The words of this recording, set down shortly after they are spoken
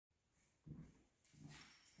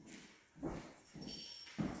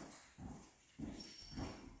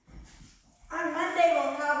On Monday,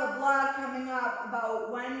 we'll have a blog coming up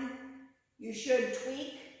about when you should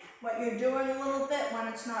tweak what you're doing a little bit when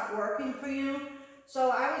it's not working for you. So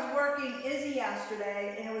I was working Izzy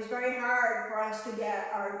yesterday, and it was very hard for us to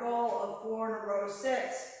get our goal of 4 in a row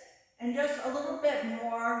sits, and just a little bit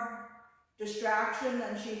more distraction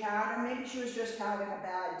than she had, or maybe she was just having a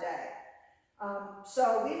bad day.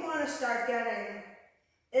 So we want to start getting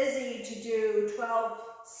Izzy to do 12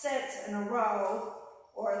 sits in a row,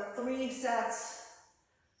 or 3 sets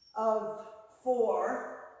of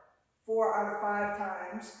 4 out of 5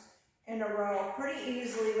 times in a row pretty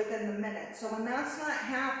easily within the minute. So when that's not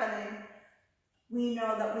happening, we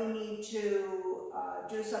know that we need to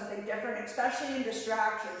do something different, especially in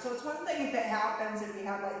distraction. So it's one thing if it happens, if you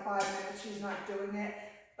have like 5 minutes, she's not doing it.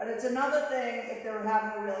 But it's another thing if they're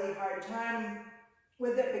having a really hard time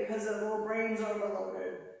with it because their little brain's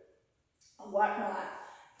overloaded and whatnot.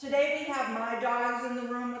 Today we have my dogs in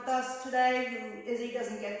the room with us today, who Izzy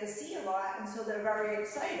doesn't get to see a lot, and so they're very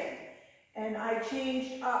exciting. And I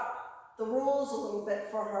changed up the rules a little bit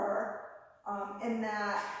for her, in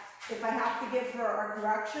that if I have to give her a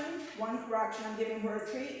correction, 1 correction, I'm giving her a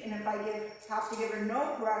treat, and if I have to give her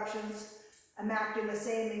no corrections, I'm acting the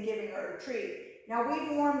same and giving her a treat. Now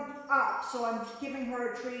we've warmed up, so I'm giving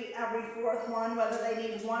her a treat every 4th one, whether they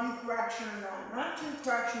need 1 correction or not 2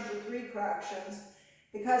 corrections or 3 corrections,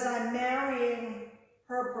 because I'm marrying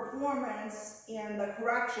her performance and the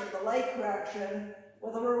correction, the light correction,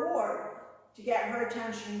 with a reward to get her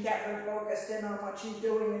attention and get her focused in on what she's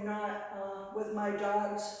doing, and not with my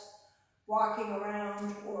dogs walking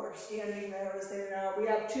around or standing there as they know. We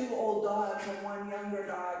have 2 old dogs and 1 younger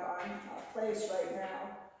dog on place right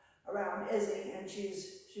now around Izzy, and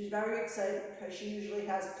she's very excited because she usually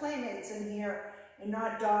has playmates in here and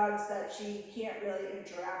not dogs that she can't really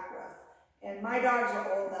interact with. And my dogs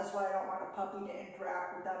are old, that's why I don't want a puppy to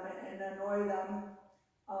interact with them and annoy them.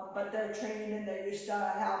 But they're trained and they're used to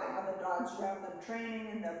having other dogs around them training,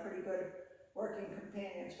 and they're pretty good working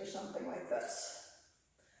companions for something like this.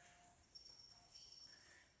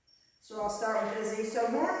 So I'll start with Izzy. So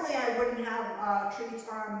normally I wouldn't have treats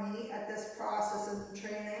on me at this process of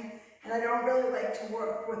training, and I don't really like to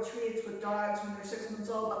work with treats with dogs when they're 6 months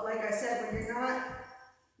old, but like I said, when you're not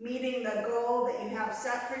meeting the goal that you have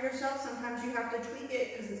set for yourself, sometimes you have to tweak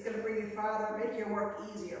it because it's going to bring you farther, make your work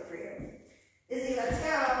easier for you. Izzy, let's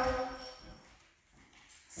go.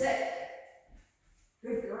 Sit.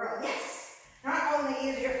 Good girl. Yes. Not only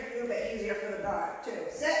easier for you, but easier for the dog too.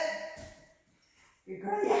 Sit. Good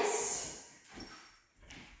girl. Yes.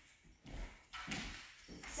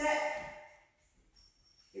 Sit.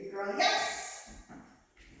 Good girl. Yes.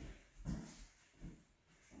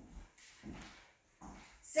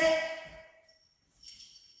 Sit.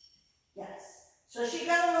 Yes. So she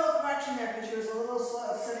got a little correction there because she was a little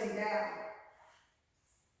slow sitting down.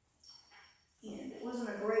 And it wasn't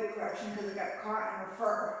a great correction because it got caught in her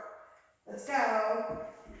fur. Let's go.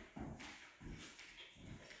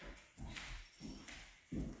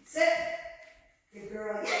 Sit. Good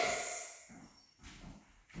girl. Yes.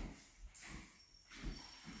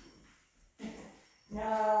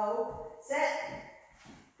 No. Sit.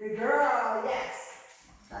 Good girl. Yes.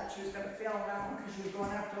 Thought she was going to fail on that one because she was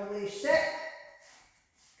going after the leash. Sit.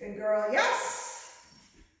 Good girl. Yes.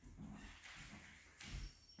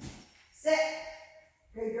 Sit.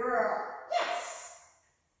 Good girl. Yes.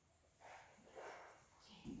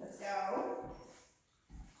 Let's go.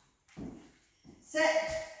 Sit.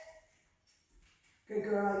 Good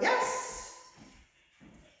girl. Yes.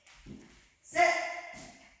 Sit.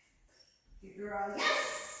 Good girl.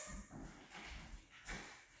 Yes.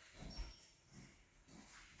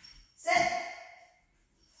 Sit.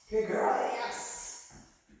 Good girl. Yes.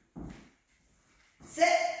 Sit.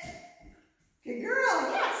 Good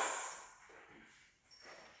girl. Yes.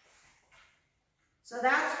 So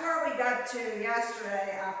that's where we got to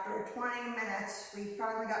yesterday. After 20 minutes, we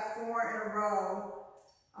finally got 4 in a row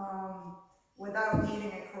without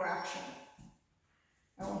needing a correction.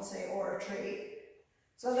 I won't say or a treat.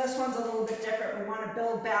 So this one's a little bit different. We want to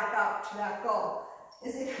build back up to that goal.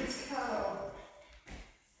 Izzy, let's go.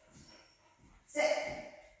 Sit.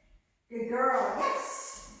 Good girl.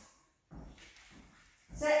 Yes.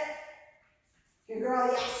 Sit. Good girl.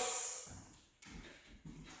 Yes.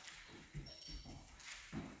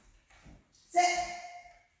 Sit.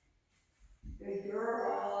 Good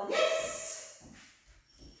girl. Yes.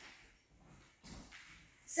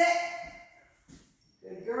 Sit.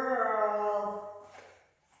 Good girl.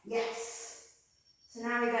 Yes. So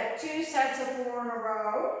now we got 2 sets of 4 in a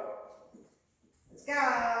row. Let's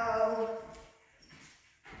go.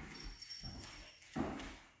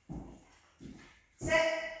 Sit.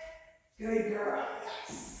 Good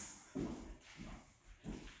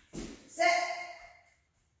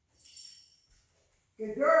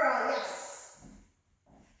girl, yes.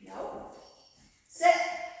 No. Sit.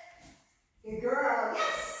 Good girl,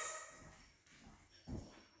 yes.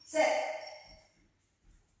 Sit.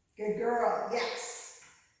 Good girl, yes.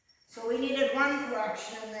 So we needed one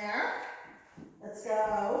correction in there. Let's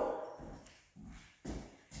go.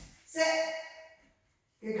 Sit.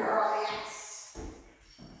 Good girl, yes.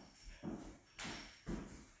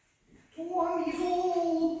 4 years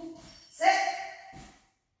old. Sit.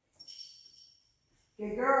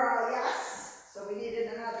 Good girl, yes. So we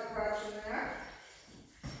needed another correction there.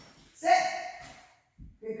 Sit.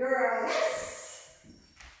 Good girl, yes.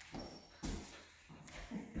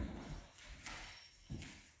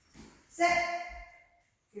 Sit.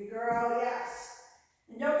 Good girl, yes.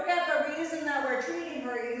 And don't forget the reason that we're treating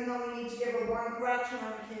her, even though we need to give her one correction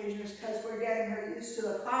on occasion, is because we're getting her used to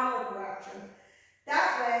the collar correction.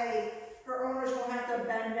 That way, her owners won't have to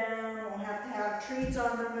bend down, won't have to have treats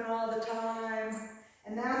on them all the time,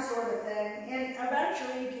 and that sort of thing. And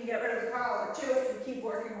eventually, you can get rid of the collar too if you keep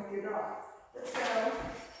working with your dog. Let's go.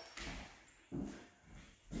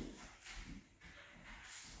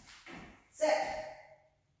 Sit.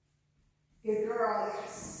 Good girl,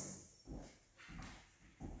 yes.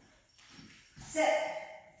 Sit.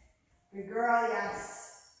 Good girl, yes.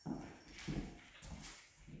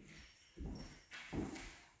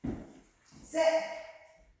 Sit.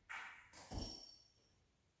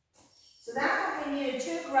 So that one we needed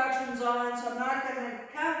 2 corrections on, so I'm not going to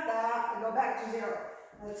count that. I'll go back to 0.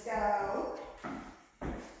 Let's go.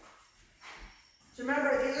 So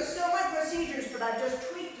remember, these are still my procedures, but I've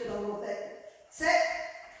just tweaked it a little bit. Sit.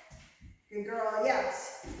 Good girl,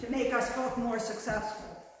 yes. To make us both more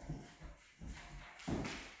successful.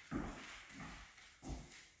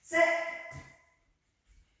 Sit.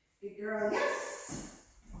 Good girl, yes.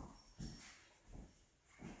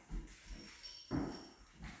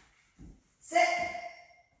 Sit.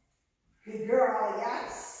 Good girl,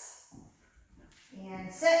 yes.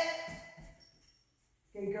 And sit.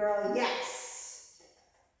 Good girl, yes.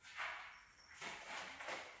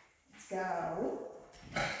 Let's go.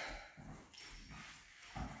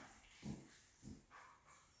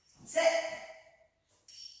 Sit.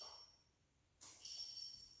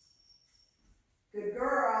 Good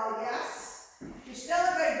girl, yes. You're still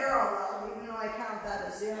a good girl though, even though I count that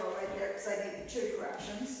as 0 right there because I made the 2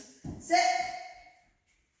 corrections. Sit.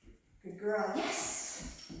 Good girl,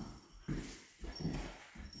 yes.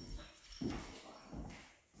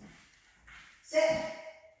 Sit.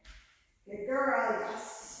 Good girl,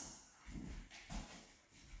 yes.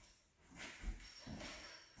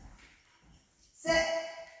 Sit.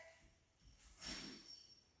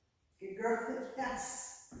 Good girl, yes.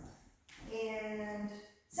 And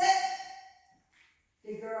sit.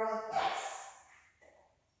 Good girl, yes.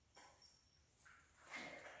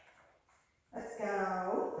 Let's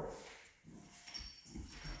go.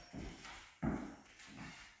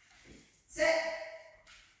 Sit.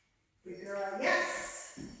 Good girl,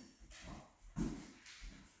 yes.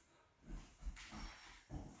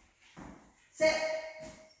 Sit.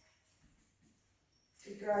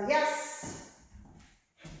 Good girl, yes.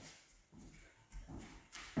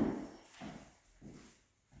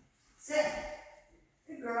 Sit.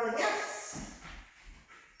 Good girl, yes.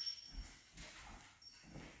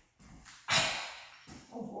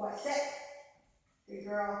 Oh boy, sit. Good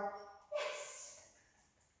girl, yes.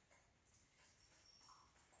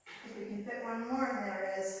 I think we can fit one more in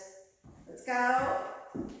there. It is. Let's go.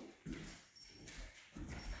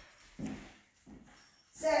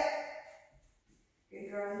 Sit. Good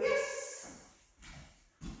girl, yes.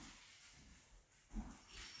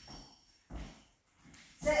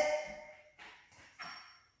 Sit.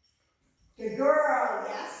 Good girl,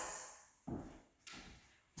 yes.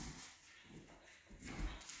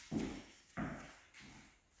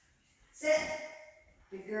 Sit.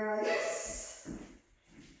 Good girl, yes.